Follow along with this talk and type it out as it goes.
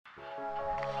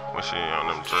When she on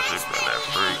them drugs, she been that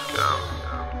freak out.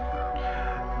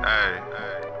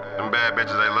 Hey, them bad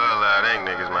bitches, they love LoudInk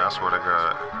niggas, man, I swear to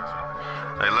God.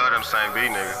 They love them same B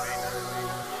niggas.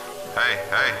 Hey.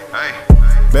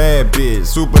 Bad bitch,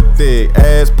 super thick,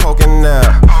 ass poking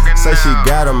out. Say she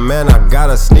got a man, I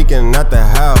got her sneaking out the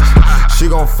house. She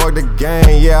gon' fuck the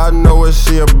gang, yeah, I know what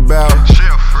she about.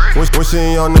 When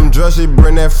she on them drugs, she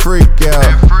bring that freak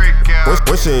out.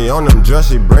 When she on them drugs,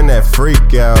 she bring that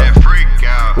freak out.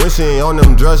 When she on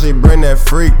them drugs, she bring that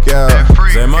freak out.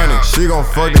 Say money. She gon'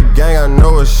 fuck the gang, I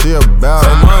know what she about.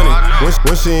 Say money.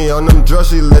 When she on them drugs,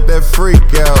 she let that freak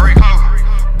out.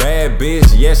 Bad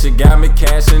bitch, yeah, she got me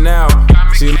cashing out.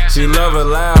 She love a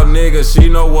loud nigga, she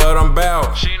know what I'm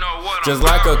about. Just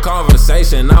like a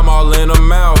conversation, I'm all in her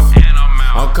mouth.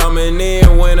 I'm coming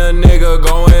in when a nigga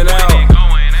going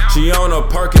out. She on a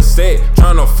Percocet,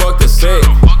 tryna fuck the set.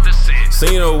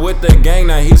 Seen her with the gang,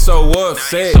 now he so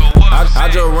upset. I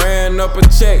just ran up a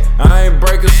check, I ain't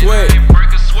break a sweat.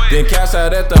 Then cash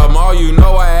out at the mall, you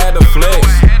know I had to flex.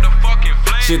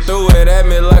 She threw it at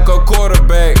me like a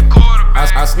quarterback.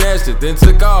 I snatched it, then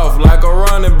took off like a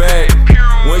running back.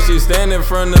 When she standing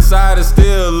from the side, it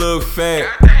still look fat.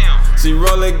 She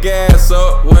rollin' gas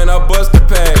up when I bust the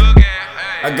pack.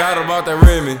 I got about that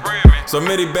Remy. So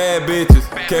many bad bitches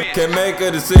can't make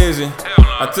a decision.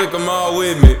 I took them all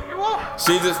with me.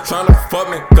 She just tryna fuck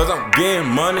me cause I'm getting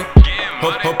money.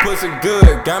 Her pussy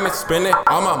good, got me spending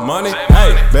all my money.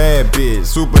 Hey, bad bitch,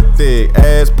 super thick,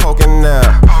 ass poking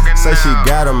out. Say she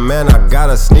got a man, I got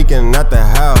her sneaking out the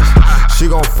house. She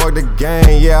gon' fuck the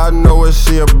gang, yeah, I know what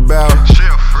she about.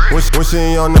 When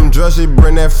she on them drugs, she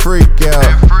bring that freak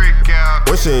out.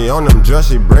 When she on them drugs,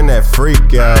 she bring that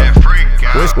freak out.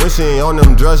 When she on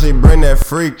them drugs, she bring that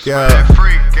freak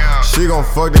out. She gon'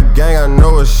 fuck the gang, I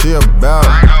know what she about.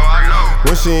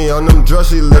 When she on them drugs,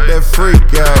 she let that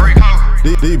freak out.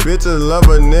 These bitches love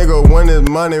a nigga when his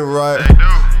money right.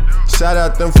 Shout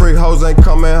out them freak hoes ain't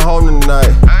coming home tonight.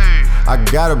 I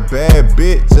got a bad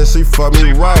bitch and she fuck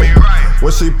me right.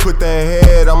 When she put that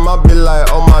head on my be like,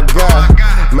 oh my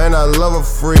God. Man, I love a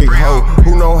freak hoe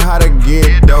who know how to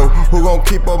get dough, who gon'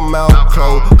 keep her mouth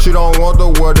closed. She don't want the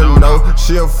world to know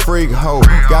she a freak hoe.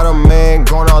 Got a man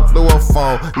going out through her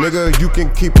phone. Nigga, you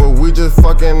can keep her, we just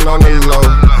fucking on the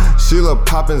low. She look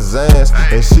poppin' Zans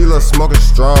and she look smoking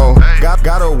strong.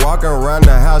 Got her walking around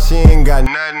the house, she ain't got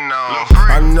nothing on.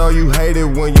 I know you hate it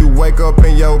when you wake up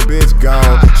and your bitch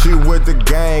gone. She with the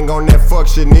gang on that fuck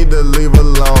shit, need to leave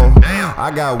alone.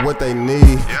 I got what they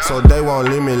need, so they won't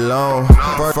leave me alone.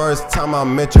 First time I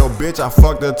met your bitch, I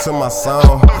fucked her to my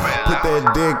song. Put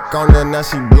that dick on her, now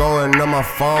she blowing up my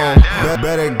phone.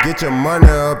 Better get your money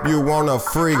up, you want a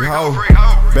freak hoe.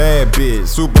 Bad bitch,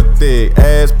 super thick,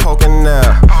 ass poking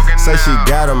out. Say she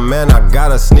got a man, I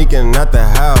got her sneaking out the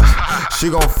house. She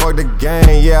gon' fuck the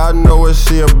gang, yeah, I know what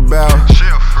she about.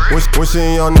 When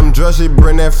she on them drugs, she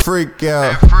bring that freak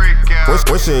out.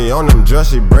 When she on them drugs,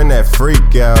 she bring that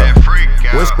freak out.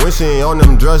 When she on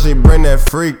them drugs, she bring that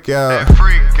freak out.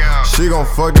 She gon'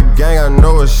 fuck the gang, I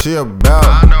know what she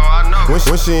about.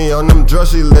 When she on them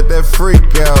drugs, she let that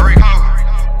freak out.